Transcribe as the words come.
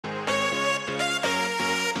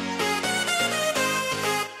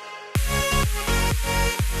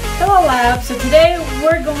Hello Lab, so today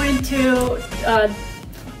we're going to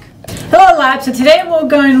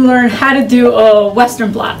learn how to do a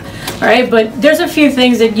Western Blot. Alright, but there's a few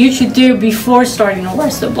things that you should do before starting a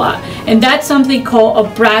Western Blot, and that's something called a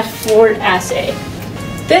Bradford assay.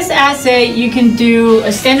 This assay, you can do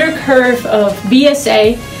a standard curve of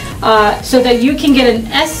BSA so that you can get an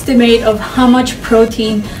estimate of how much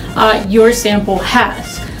protein your sample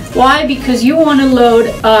has. Why? Because you want to load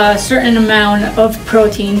a certain amount of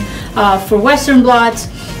protein. For Western blots,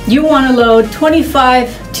 you want to load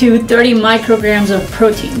 25 to 30 micrograms of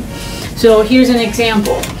protein. So here's an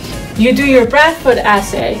example. You do your Bradford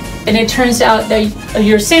assay, and it turns out that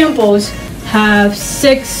your samples have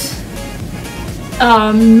 6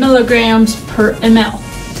 milligrams per ml.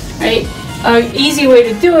 Right? An easy way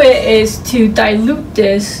to do it is to dilute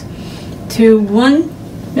this to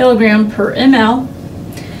 1 milligram per ml,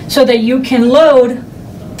 so that you can load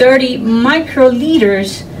 30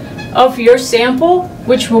 microliters of your sample,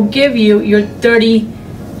 which will give you your 30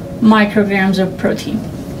 micrograms of protein.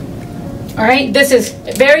 All right, this is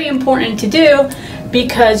very important to do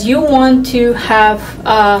because you want to have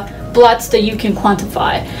blots that you can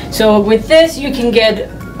quantify. So with this, you can get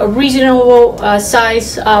a reasonable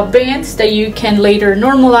size bands that you can later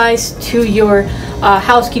normalize to your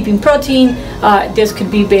housekeeping protein. This could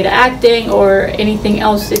be beta-actin or anything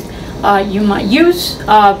else that you might use,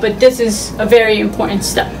 but this is a very important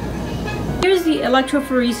step. Here's the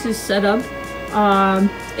electrophoresis setup.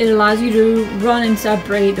 It allows you to run and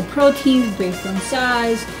separate the proteins based on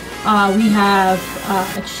size. We have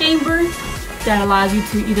a chamber that allows you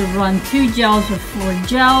to either run 2 gels or 4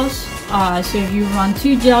 gels. So if you run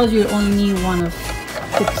 2 gels, you only need one of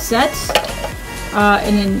the cassettes,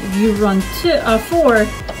 and then if you run 4,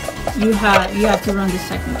 you have to run the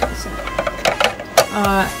second cassette.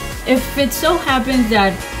 If it so happens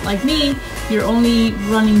that, like me, you're only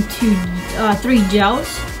running 3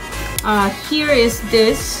 gels, here is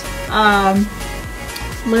this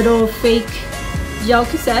little fake gel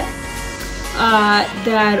cassette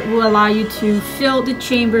that will allow you to fill the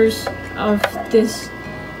chambers of this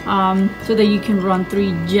so that you can run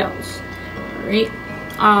 3 gels. All right.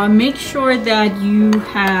 Make sure that you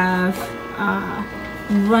have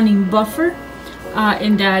running buffer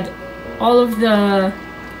and that all of the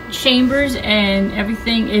chambers and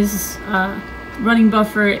everything is running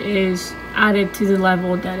buffer is added to the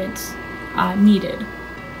level that it's needed.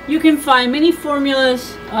 You can find many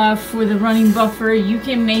formulas for the running buffer. You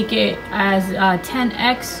can make it as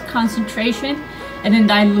 10x concentration and then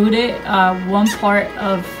dilute it 1 part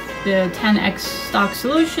of the 10x stock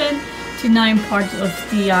solution to 9 parts of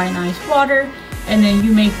deionized water, and then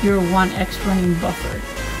you make your 1x running buffer.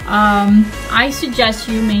 I suggest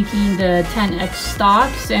you making the 10x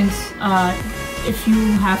stock, since if you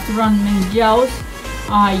have to run many gels,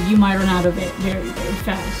 you might run out of it very, very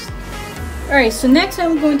fast. Alright, so next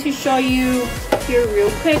I'm going to show you here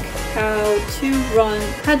real quick how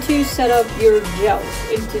to set up your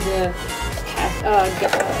gels into the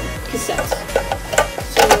cassettes.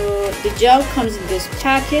 So the gel comes in this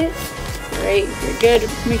packet. Right, you're good.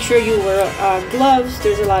 Make sure you wear gloves.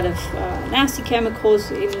 There's a lot of nasty chemicals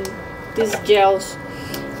in these gels.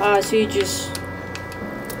 So you just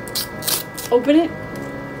open it.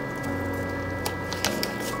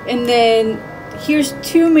 And then here's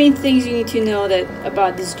 2 main things you need to know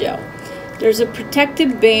about this gel. There's a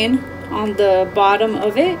protective band on the bottom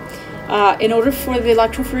of it. In order for the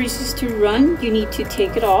electrophoresis to run, you need to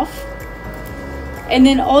take it off. And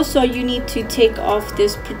then also you need to take off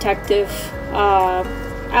this protective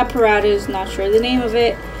apparatus, not sure the name of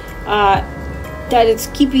it, that it's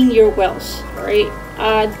keeping your wells, right?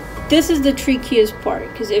 This is the trickiest part,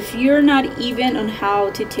 because if you're not even on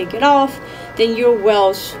how to take it off, then your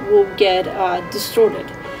wells will get distorted.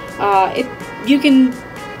 You can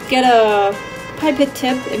get a pipette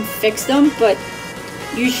tip and fix them, but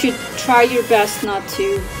you should try your best not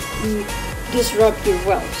to disrupt your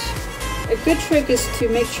wells. A good trick is to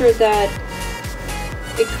make sure that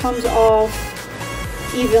it comes off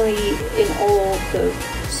evenly in all the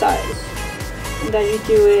sides, and that you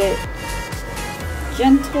do it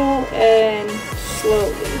gentle and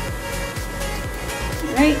slowly.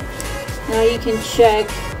 Alright, now you can check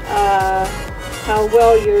how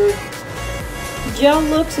well your gel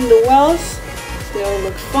looks in the wells. They all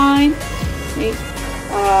look fine. Right?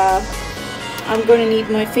 I'm going to need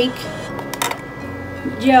my fake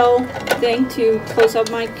gel thing to close up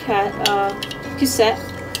my cassette,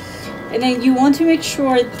 and then you want to make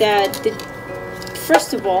sure that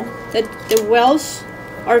first of all that the wells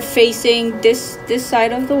are facing this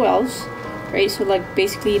side of the wells, right? So like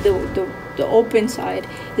basically the the open side,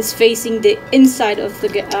 is facing the inside of the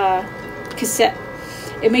cassette.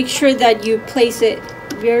 And make sure that you place it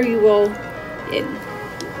very well in.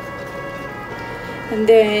 And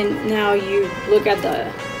then now you look at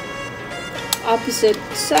the opposite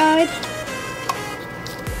side.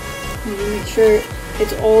 And you make sure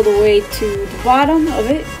it's all the way to the bottom of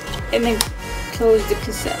it, and then close the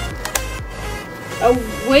cassette. A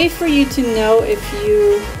way for you to know if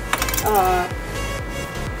you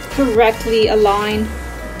correctly align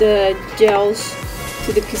the gels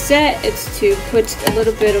to the cassette is to put a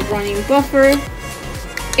little bit of running buffer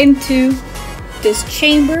into this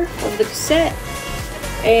chamber of the cassette.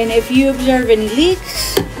 And if you observe any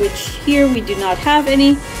leaks, which here we do not have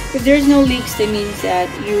any, if there's no leaks, that means that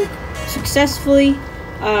you successfully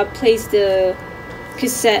placed the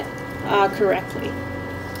cassette correctly.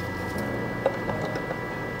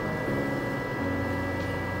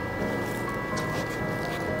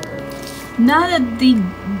 Now that the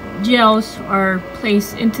gels are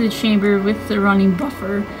placed into the chamber with the running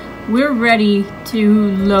buffer, we're ready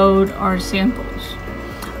to load our samples.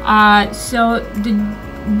 So the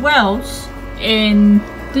wells in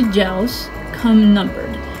the gels come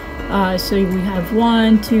numbered. So we have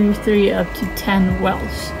 1, 2, 3, up to 10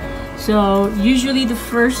 wells. So usually the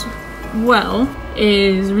first well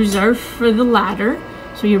is reserved for the ladder.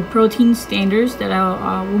 So your protein standards that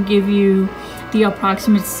will give you the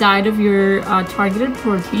approximate side of your targeted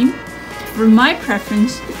protein. For my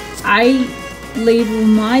preference, I label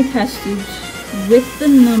my test tubes with the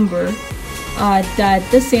number that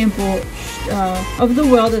the sample of the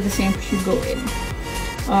well that the sample should go in.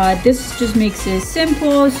 This just makes it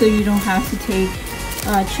simple, so you don't have to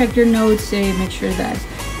check your notes, say make sure that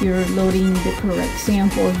you're loading the correct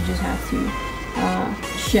sample. You just have to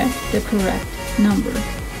check the correct number.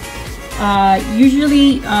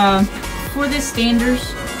 Usually for the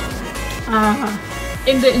standards,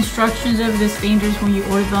 in the instructions of the standards when you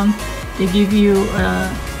order them, they give you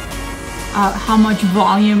how much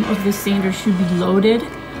volume of the standard should be loaded.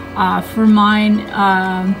 For mine,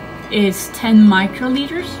 it's 10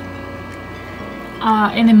 microliters.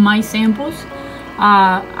 And in my samples,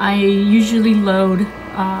 I usually load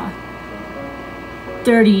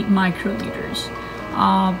 30 microliters.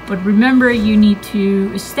 But remember, you need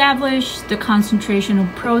to establish the concentration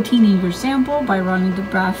of protein in your sample by running the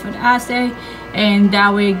Bradford assay, and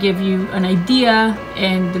that way give you an idea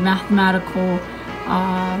and the mathematical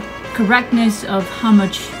correctness of how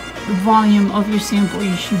much volume of your sample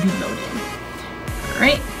you should be loading.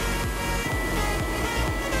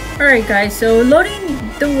 Alright guys, so loading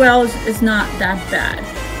the wells is not that bad,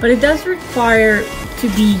 but it does require to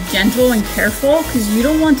be gentle and careful, because you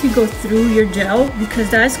don't want to go through your gel, because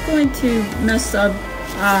that's going to mess up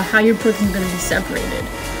how your protein is going to be separated.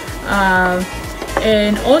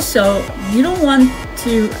 And also, you don't want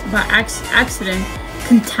to, by accident,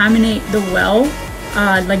 contaminate the well,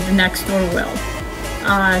 like the next door well.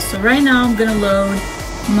 So right now I'm gonna load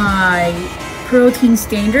my protein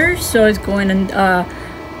standard. So it's going in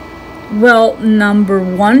well number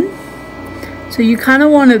 1. So you kind of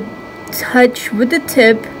want to touch with the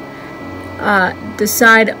tip the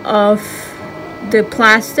side of the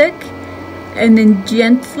plastic, and then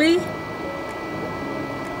gently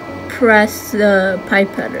press the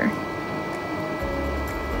pipetter.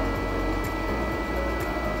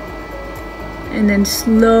 And then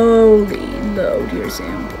slowly load your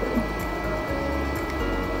sample.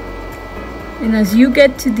 And as you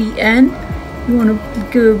get to the end, you want to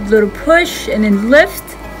give a little push and then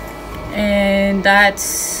lift, and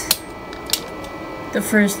that's the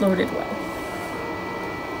first loaded well.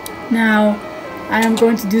 Now I am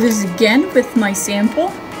going to do this again with my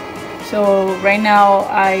sample. So right now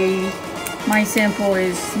my sample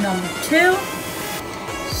is number 2.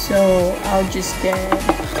 So I'll just get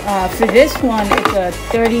for this one, it's a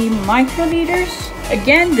 30 microliters.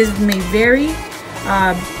 Again, this may vary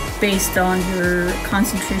based on your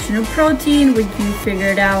concentration of protein, when you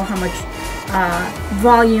figured out how much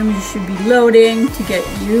volume you should be loading to get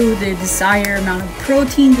you the desired amount of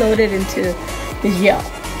protein loaded into the gel.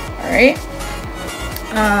 All right.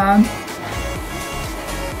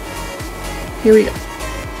 Here we go.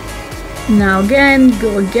 Now again,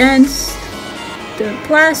 go against the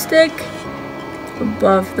plastic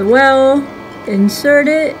above the well, insert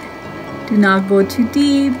it, do not go too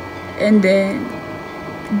deep, and then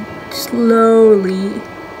slowly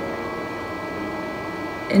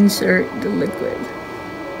insert the liquid.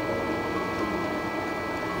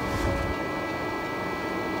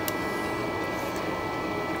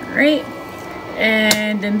 Alright,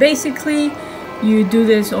 and then basically you do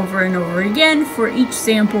this over and over again for each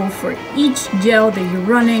sample, for each gel that you're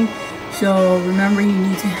running. So remember, you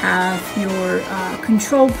need to have your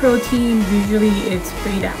control protein. Usually it's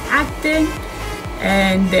beta actin,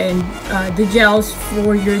 and then the gels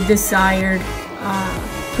for your desired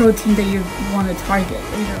protein that you want to target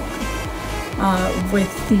later on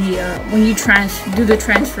with the when you do the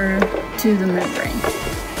transfer to the membrane.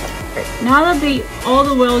 Right. Now that all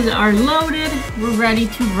the wells are loaded, we're ready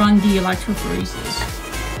to run the electrophoresis.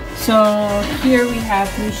 So here we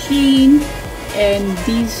have the machine, and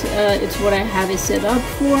these it's what I have it set up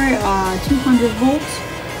for, 200 volts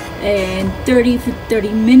and 30 for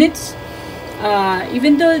 30 minutes.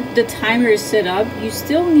 Even though the timer is set up, you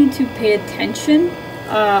still need to pay attention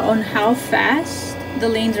on how fast the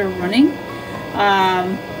lanes are running,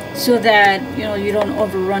 so that you don't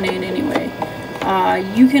overrun it in any way.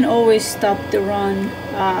 You can always stop the run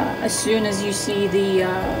as soon as you see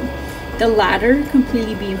the ladder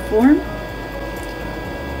completely being formed.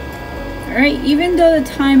 Alright, even though the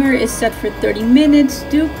timer is set for 30 minutes,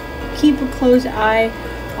 do keep a close eye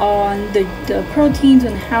on the proteins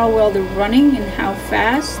and how well they're running and how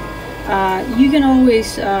fast. You can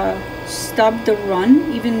always stop the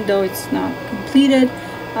run even though it's not completed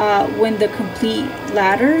when the complete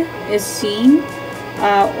ladder is seen,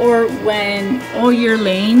 or when all your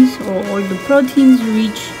lanes or all the proteins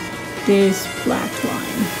reach this black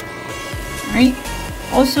line. Alright,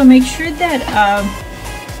 also make sure that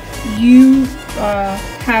you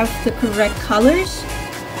have the correct colors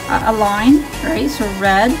aligned, right? So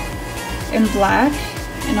red and black,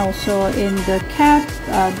 and also in the cap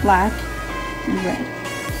black and red.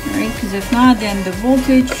 Alright, because if not, then the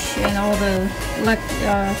voltage and all the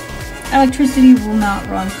electricity will not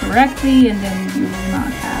run correctly, and then you will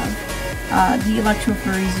not have the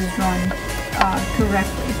electrophoresis run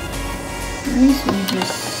correctly. Alright, so we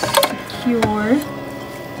just secure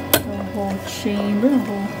the whole chamber,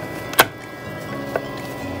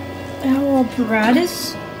 the whole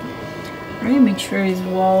apparatus. Alright, make sure it's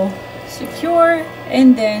well secure,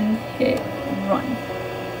 and then hit run.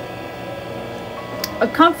 A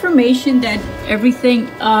confirmation that everything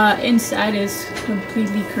inside is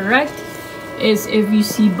completely correct is if you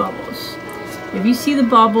see bubbles. If you see the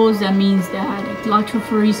bubbles, that means that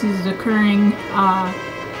electrophoresis is occurring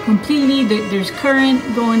completely. There's current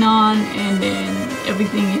going on, and then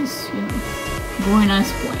everything is going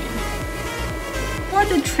as planned. For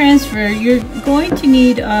the transfer, you're going to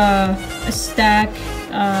need a stack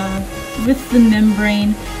with the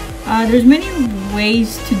membrane. There's many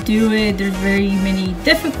ways to do it. There's very many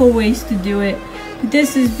difficult ways to do it, but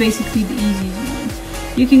this is basically the easiest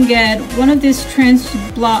one. You can get one of this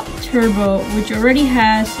Western Blot Turbo, which already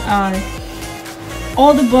has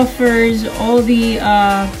all the buffers, all the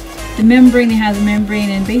membrane. It has a membrane,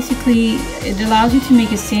 and basically it allows you to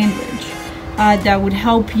make a sandwich that would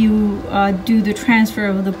help you do the transfer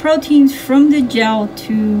of the proteins from the gel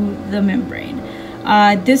to the membrane.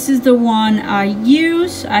 This is the one I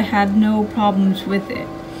use. I had no problems with it.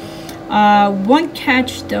 One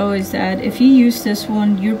catch though is that if you use this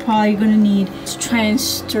one, you're probably going to need a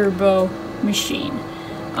trans turbo machine.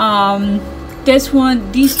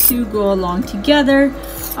 These two go along together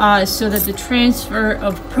so that the transfer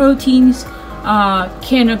of proteins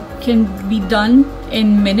can be done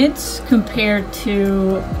in minutes compared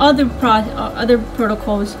to other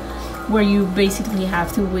protocols where you basically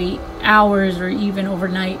have to wait hours or even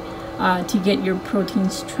overnight to get your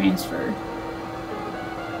proteins transferred.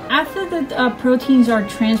 After the proteins are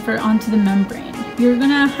transferred onto the membrane, you're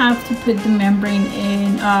gonna have to put the membrane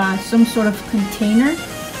in some sort of container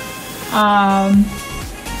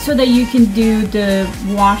so that you can do the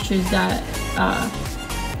washes that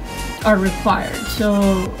are required.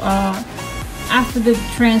 So after the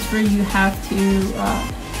transfer, you have to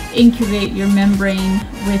incubate your membrane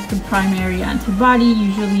with the primary antibody.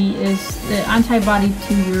 Usually is the antibody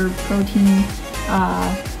to your protein,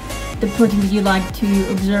 the protein that you like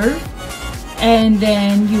to observe, and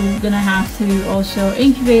then you're gonna have to also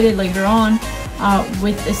incubate it later on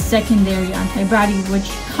with a secondary antibody which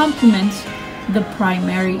complements the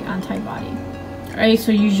primary antibody. Alright,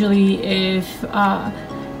 so usually if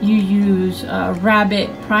you use a rabbit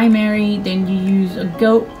primary, then you use a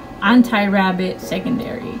goat anti-rabbit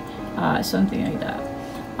secondary, something like that.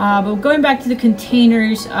 But going back to the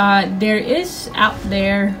containers, there is out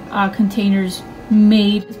there containers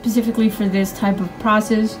made specifically for this type of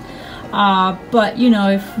process, but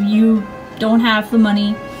if you don't have the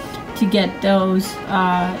money to get those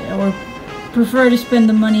or prefer to spend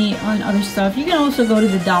the money on other stuff, you can also go to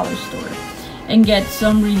the dollar store and get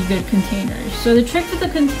some really good containers. So the trick with the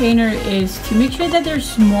container is to make sure that they're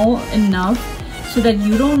small enough so that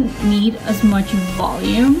you don't need as much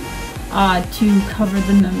volume to cover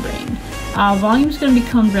the membrane. Volume is going to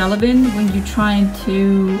become relevant when you're trying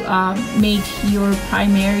to make your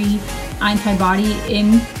primary antibody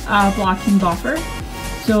in blocking buffer.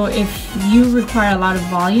 So if you require a lot of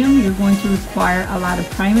volume, you're going to require a lot of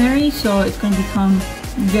primary, so it's going to become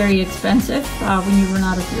very expensive when you run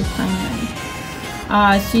out of your primary.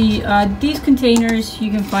 These containers,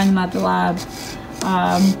 you can find them at the lab.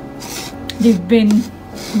 They've been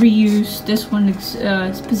reused. This one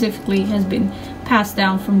specifically has been passed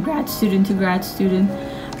down from grad student to grad student.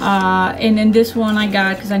 And then this one I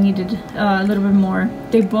got because I needed a little bit more.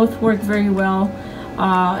 They both work very well.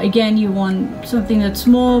 Again, you want something that's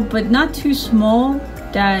small, but not too small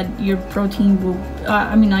that your protein will,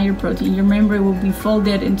 not your protein, your membrane will be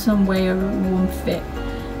folded in some way or it won't fit.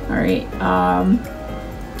 All right.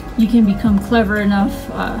 You can become clever enough.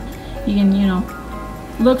 You can,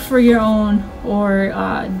 look for your own, or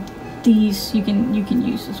these you can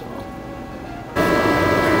use as well.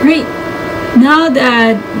 Great. Now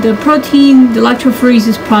that the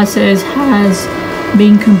electrophoresis process has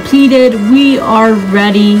been completed, we are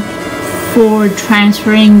ready for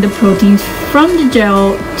transferring the proteins from the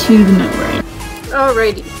gel to the membrane.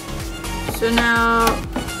 Alrighty. So now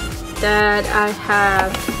that I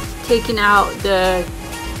have taken out the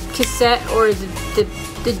cassette or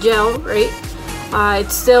the gel, right?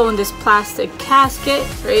 It's still in this plastic casket,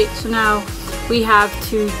 right? So now we have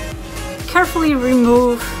to carefully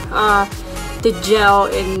remove the gel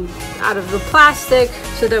out of the plastic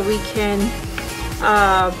so that we can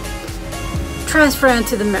transfer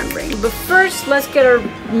into the membrane. But first, let's get our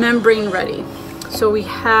membrane ready. So we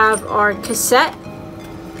have our cassette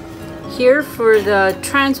here for the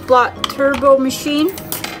Blot turbo machine,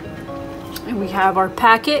 and we have our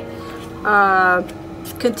packet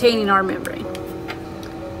containing our membrane.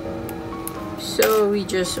 So we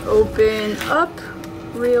just open up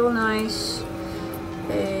real nice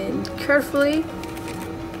and carefully.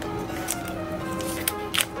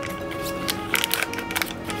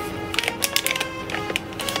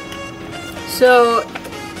 So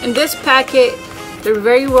in this packet, they're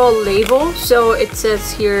very well labeled. So it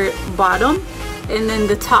says here bottom and then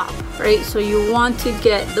the top, right? So you want to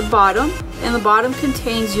get the bottom, and the bottom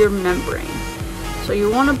contains your membrane. So you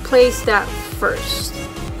want to place that first.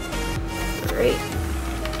 All right.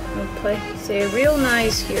 Say it real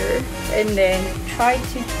nice here, and then try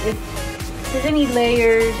to, if there's any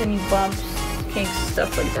layers, any bumps, kinks,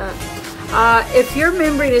 stuff like that. If your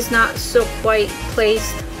membrane is not so quite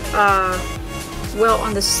placed well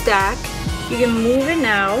on the stack, you can move it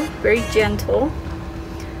now, very gentle,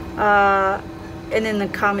 and then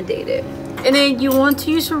accommodate it. And then you want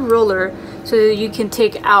to use a roller so that you can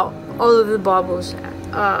take out all of the bubbles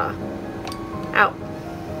out.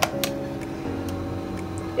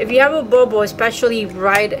 If you have a bubble, especially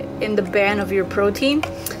right in the band of your protein,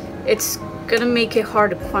 it's gonna make it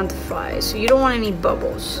hard to quantify. So you don't want any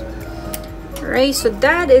bubbles. All right, so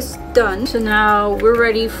that is done. So now we're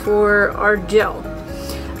ready for our gel.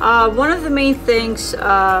 One of the main things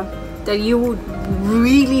that you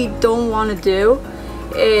really don't want to do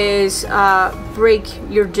is break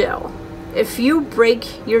your gel. If you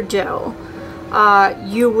break your gel,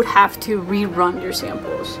 you would have to rerun your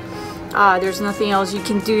samples. There's nothing else you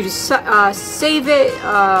can do to save it.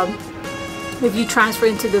 If you transfer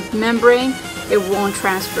into the membrane, it won't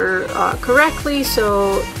transfer correctly.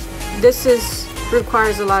 So this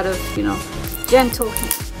requires a lot of gentle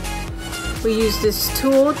hand. We use this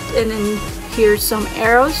tool, and then here's some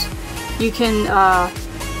arrows. You can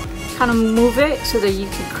kind of move it so that you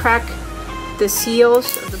can crack the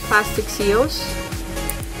seals, the plastic seals.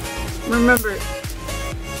 Remember,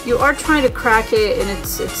 you are trying to crack it and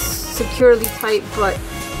it's securely tight, but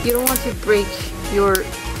you don't want to break your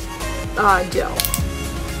gel.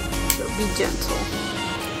 So be gentle.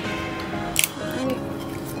 All right.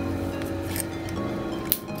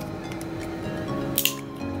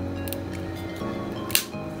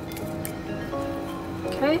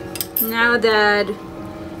 Okay, now that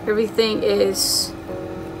everything is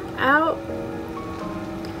out,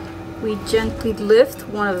 we gently lift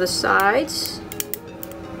one of the sides.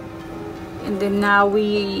 And then now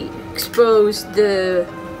we expose the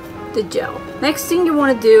gel. Next thing you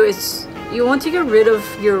want to do is you want to get rid of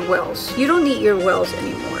your wells. You don't need your wells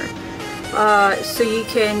anymore. So you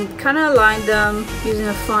can kind of align them using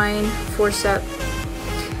a fine forceps.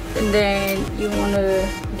 And then you want to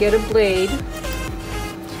get a blade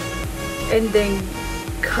and then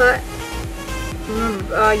cut.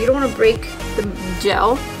 Remember, you don't want to break the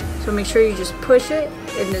gel, so make sure you just push it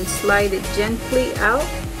and then slide it gently out.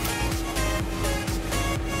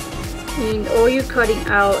 And all you're cutting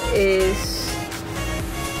out is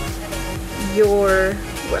your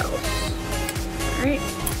wells. All right.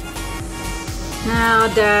 Now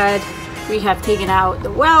that we have taken out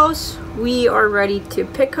the wells, we are ready to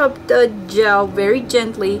pick up the gel very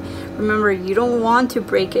gently. Remember, you don't want to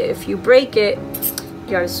break it. If you break it,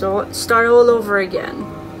 you gotta start all over again.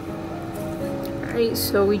 All right,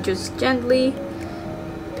 so we just gently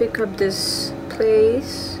pick up this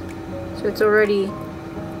place. So it's already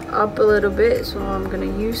up a little bit, so I'm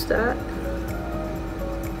gonna use that.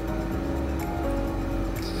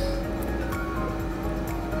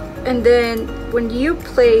 And then when you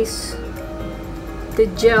place the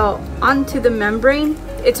gel onto the membrane,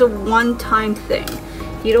 it's a one-time thing.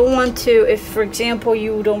 You don't want to, if for example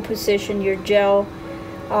you don't position your gel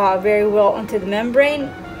very well onto the membrane,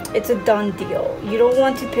 it's a done deal. You don't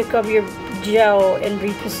want to pick up your gel and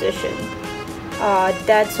reposition.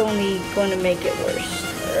 That's only going to make it worse.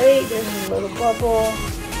 Alright, there's a little bubble. I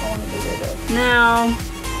want to get rid of. Now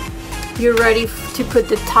you're ready to put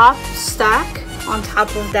the top stack on top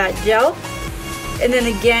of that gel, and then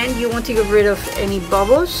again you want to get rid of any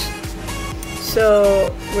bubbles, so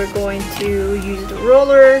we're going to use the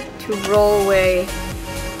roller to roll away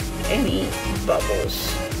any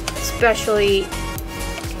bubbles, especially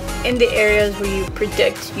in the areas where you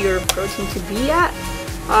predict your protein to be at,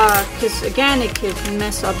 because again it could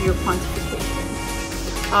mess up your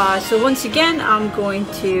quantification. So once again I'm going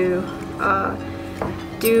to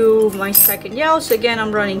do my second gel. So again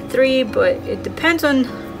I'm running 3, but it depends on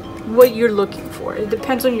what you're looking for. It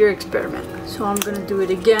depends on your experiment. So I'm gonna do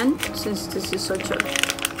it again since this is such a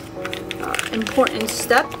important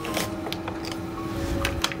step.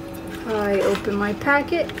 I open my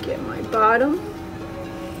packet, get my bottom.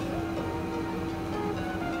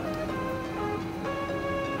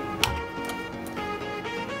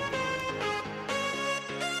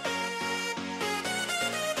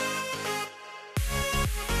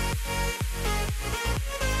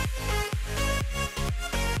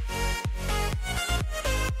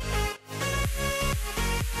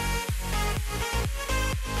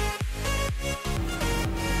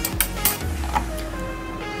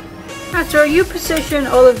 After you position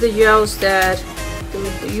all of the gels that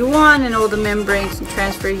you want and all the membranes and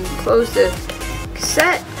transfer, you close the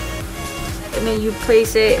cassette and then you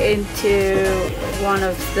place it into one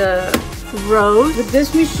of the rows. With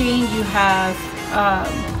this machine you have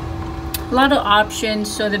a lot of options,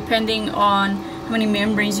 so depending on how many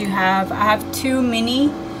membranes you have. I have 2 mini,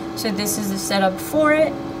 so this is the setup for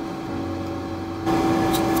it.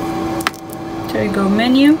 There you go,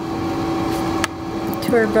 menu,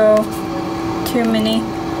 turbo, 2 mini,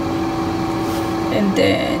 and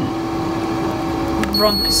then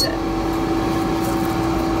run cassette.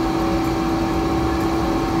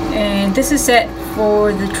 And this is set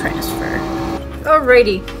for the transfer.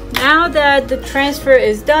 Alrighty, now that the transfer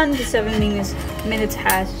is done, the 7 minutes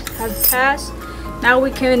have passed. Now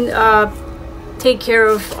we can take care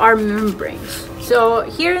of our membranes. So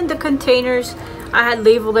here in the containers, I had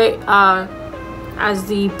labeled it as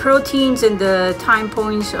the proteins and the time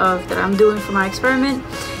points that I'm doing for my experiment.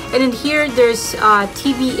 And in here there's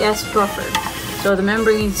TBS buffer. So the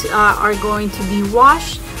membranes are going to be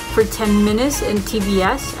washed for 10 minutes in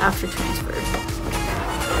TBS after transfer.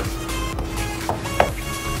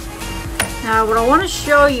 Now what I want to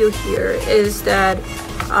show you here is that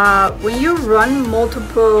when you run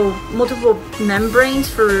multiple membranes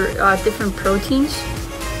for different proteins,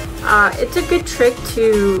 it's a good trick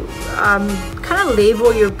to kind of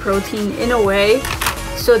label your protein in a way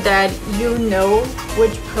so that you know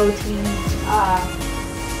which protein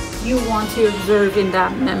you want to observe in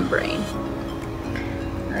that membrane.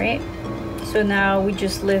 Alright, so now we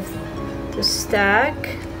just lift the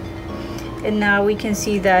stack, and now we can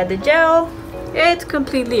see that the gel, it's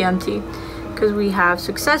completely empty because we have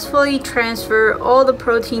successfully transferred all the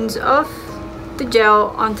proteins of the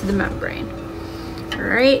gel onto the membrane.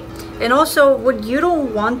 Alright, and also what you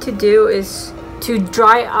don't want to do is to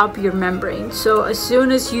dry up your membrane. So as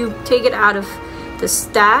soon as you take it out of the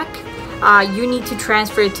stack, you need to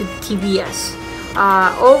transfer it to the TBS.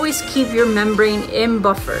 Always keep your membrane in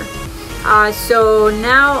buffer. So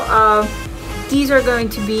now these are going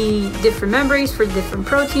to be different membranes for different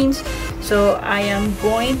proteins. So I am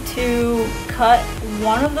going to cut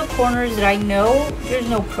one of the corners that I know there's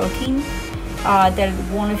no protein that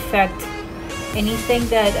won't affect anything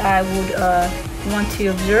that I would want to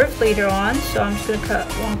observe later on. So I'm just going to cut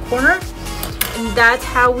one corner, and that's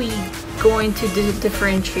how we going to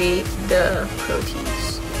differentiate the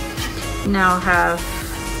proteins. Now I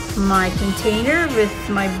have my container with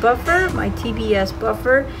my buffer, my TBS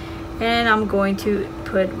buffer, and I'm going to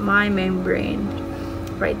put my membrane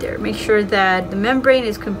right there. Make sure that the membrane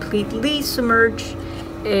is completely submerged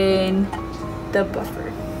in the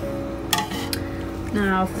buffer.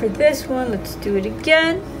 Now for this one, let's do it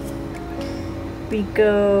again. We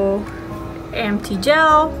go empty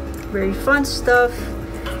gel, very fun stuff.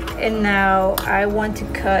 And now I want to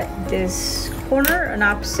cut this corner, an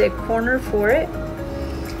opposite corner for it,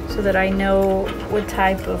 so that I know what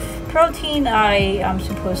type of protein I am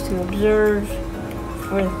supposed to observe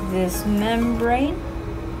for this membrane.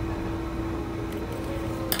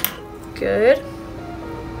 Good.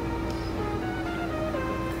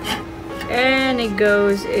 And it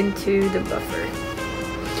goes into the buffer.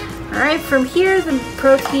 All right, from here,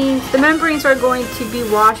 the membranes are going to be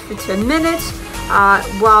washed for 10 minutes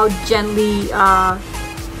while gently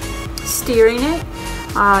steering it.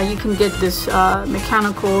 You can get this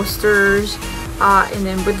mechanical stirrers and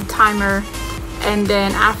then with the timer, and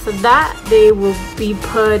then after that they will be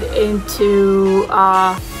put into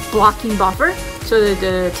blocking buffer so that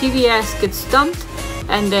the TVS gets dumped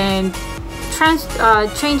and then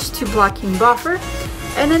changed to blocking buffer,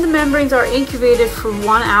 and then the membranes are incubated for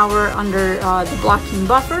 1 hour under the blocking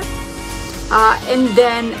buffer, and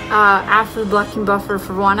then after the blocking buffer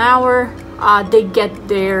for 1 hour they get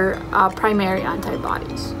their primary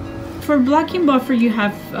antibodies. For blocking buffer, you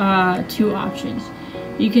have 2 options.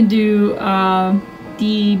 You can do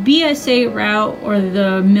the BSA route or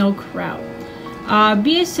the milk route.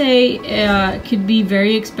 BSA could be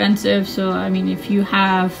very expensive, so I mean, if you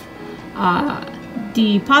have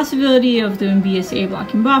the possibility of doing BSA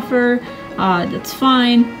blocking buffer, that's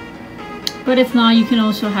fine. But if not, you can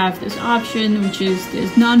also have this option, which is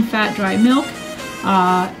this non-fat dry milk.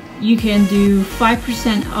 You can do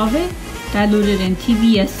 5% of it diluted in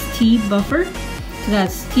TBST buffer. So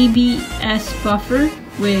that's TBS buffer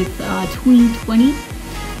with tween 20.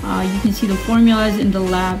 You can see the formulas in the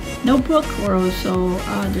lab notebook, or also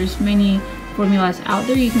there's many formulas out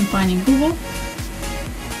there you can find in Google.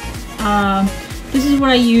 This is what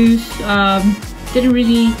I use. Didn't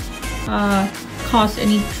really cost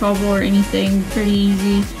any trouble or anything. Pretty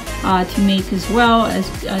easy to make as well as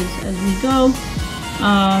we go.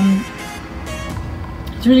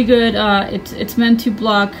 It's really good. It's meant to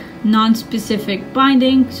block non-specific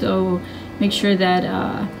binding, so make sure that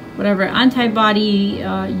whatever antibody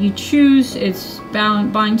you choose, it's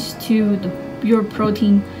binds to your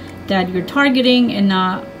protein that you're targeting and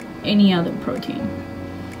not any other protein.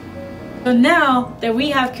 So now that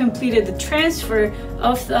we have completed the transfer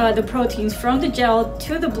of the proteins from the gel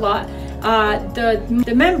to the blot,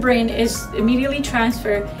 the membrane is immediately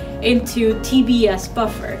transferred into TBS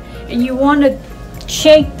buffer, and you want to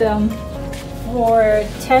shake them for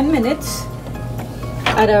 10 minutes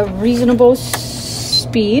at a reasonable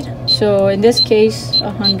speed. So in this case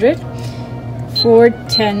 100 for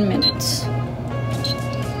 10 minutes.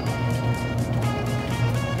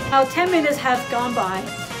 Now 10 minutes have gone by,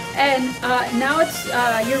 and now it's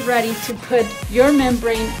you're ready to put your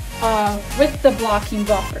membrane with the blocking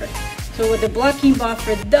buffer. So what the blocking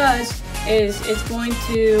buffer does is it's going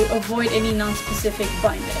to avoid any non-specific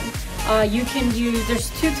binding. You can use, there's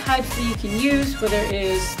 2 types that you can use, whether it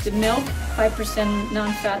is the milk, 5%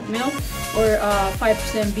 non-fat milk, or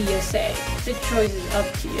 5% BSA. The choice is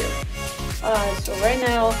up to you. So right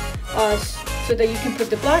now, so that you can put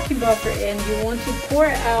the blocking buffer in, you want to pour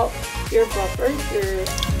out your buffer, your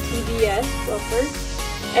TBS buffer,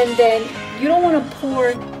 and then you don't want to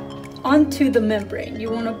pour onto the membrane.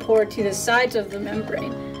 You want to pour to the sides of the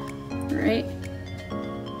membrane, right?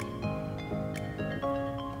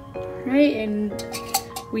 Right, and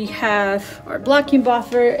we have our blocking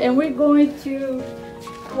buffer, and we're going to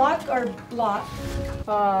block our blot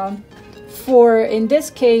for, in this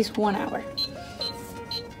case, 1 hour.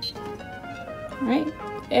 Right,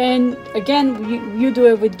 and again, you do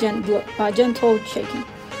it with gentle shaking.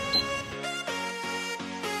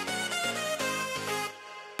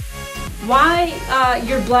 Why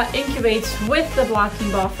your blot incubates with the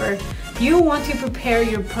blocking buffer? You want to prepare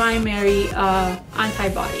your primary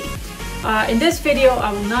antibody. In this video,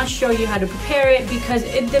 I will not show you how to prepare it because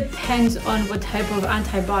it depends on what type of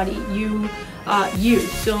antibody you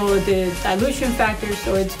use. So the dilution factor,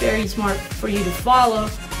 so it's very smart for you to follow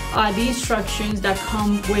the instructions that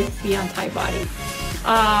come with the antibody.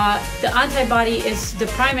 The antibody is the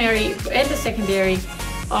primary, and the secondary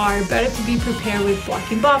are better to be prepared with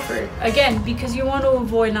blocking buffer. Again, because you want to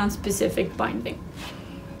avoid non-specific binding.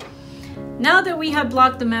 Now that we have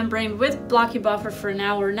blocked the membrane with blocking buffer for an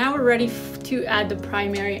hour, now we're ready to add the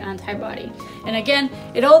primary antibody. And again,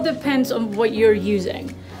 it all depends on what you're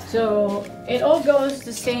using. So it all goes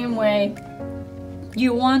the same way.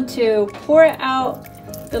 You want to pour out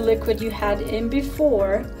the liquid you had in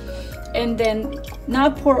before, and then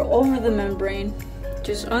not pour over the membrane,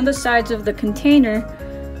 just on the sides of the container.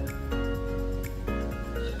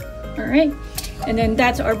 All right, and then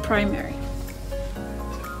that's our primary.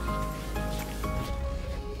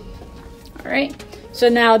 All right, so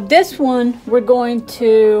now this one, we're going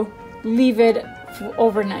to leave it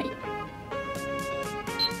overnight.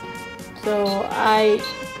 So I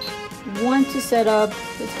want to set up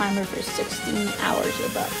the timer for 16 hours or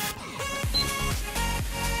about.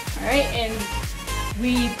 All right, and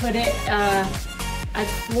we put it at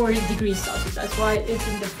 40 degrees Celsius. That's why it's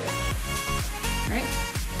in the fridge. All right.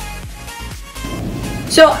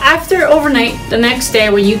 So after overnight, the next day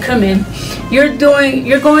when you come in, you're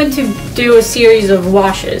going to do a series of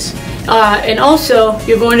washes. And also,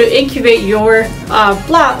 you're going to incubate your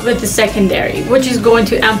blot with the secondary, which is going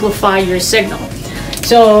to amplify your signal.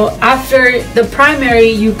 So after the primary,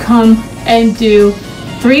 you come and do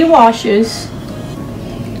 3 washes,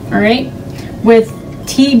 all right, with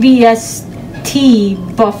TBST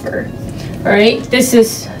buffer. All right, this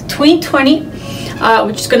is tween 20,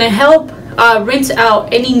 which is going to help rinse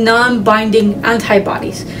out any non-binding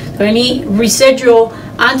antibodies. So any residual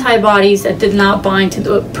antibodies that did not bind to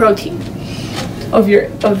the protein of your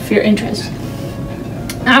interest.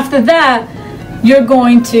 After that, you're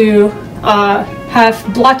going to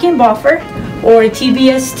have blocking buffer or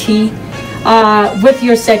TBST with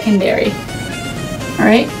your secondary. All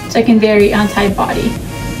right, secondary antibody.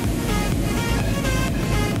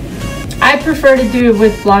 I prefer to do it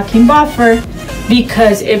with blocking buffer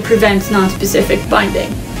because it prevents non-specific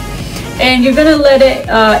binding. And you're gonna let it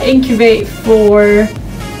incubate for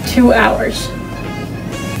 2 hours.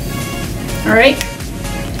 All right,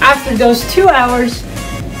 after those 2 hours,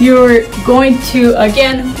 you're going to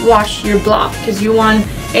again wash your blot because you want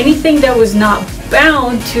anything that was not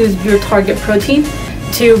bound to your target protein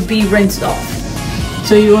to be rinsed off.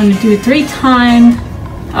 So you want to do 3-time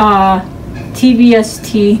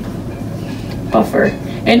TBST buffer.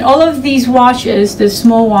 And all of these washes, the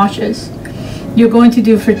small washes, you're going to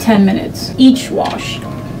do for 10 minutes each wash.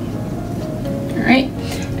 All right,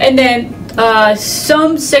 and then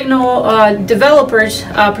some signal developers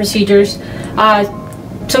procedures,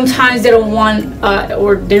 sometimes they don't want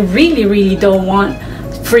or they really don't want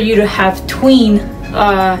for you to have tween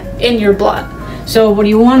in your blot. So what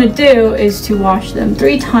you want to do is to wash them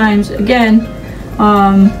 3 times again,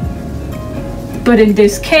 but in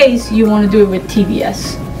this case you want to do it with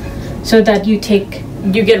TBS so that you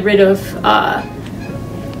get rid of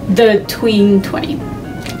the tween 20.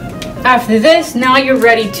 After this, now you're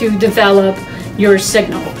ready to develop your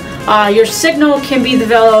signal. Your signal can be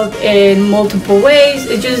developed in multiple ways.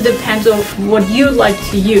 It just depends on what you like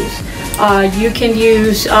to use. You can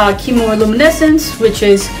use chemoluminescence, which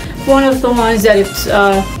is one of the ones that it's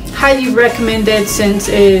highly recommended since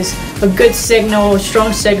it is a good signal,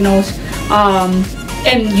 strong signals,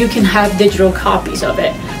 and you can have digital copies of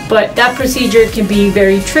it. But that procedure can be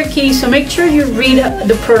very tricky, so make sure you read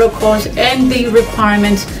the protocols and the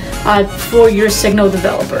requirements for your signal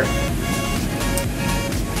developer.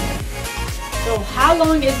 So how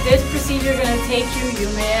long is this procedure going to take you, you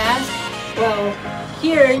may ask? Well,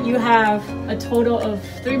 here you have a total of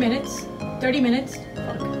 30 minutes.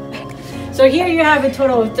 So here you have a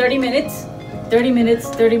total of 30 minutes.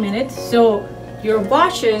 So your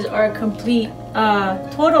washes are complete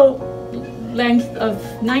total length of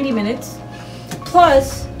 90 minutes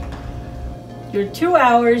plus your 2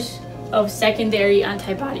 hours of secondary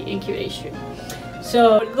antibody incubation.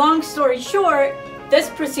 So long story short, this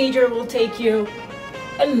procedure will take you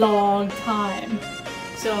a long time.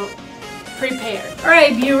 So prepare.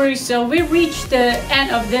 Alright viewers, so we reached the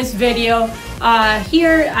end of this video.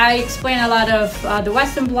 Here I explain a lot of the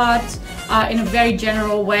Western blots in a very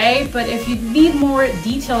general way, but if you need more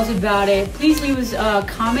details about it, please leave us a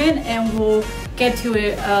comment and we'll get to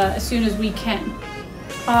it as soon as we can.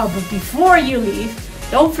 But before you leave,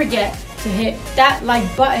 don't forget to hit that like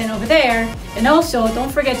button over there, and also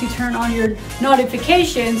don't forget to turn on your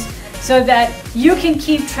notifications so that you can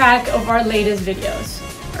keep track of our latest videos.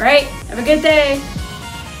 All right, have a good day.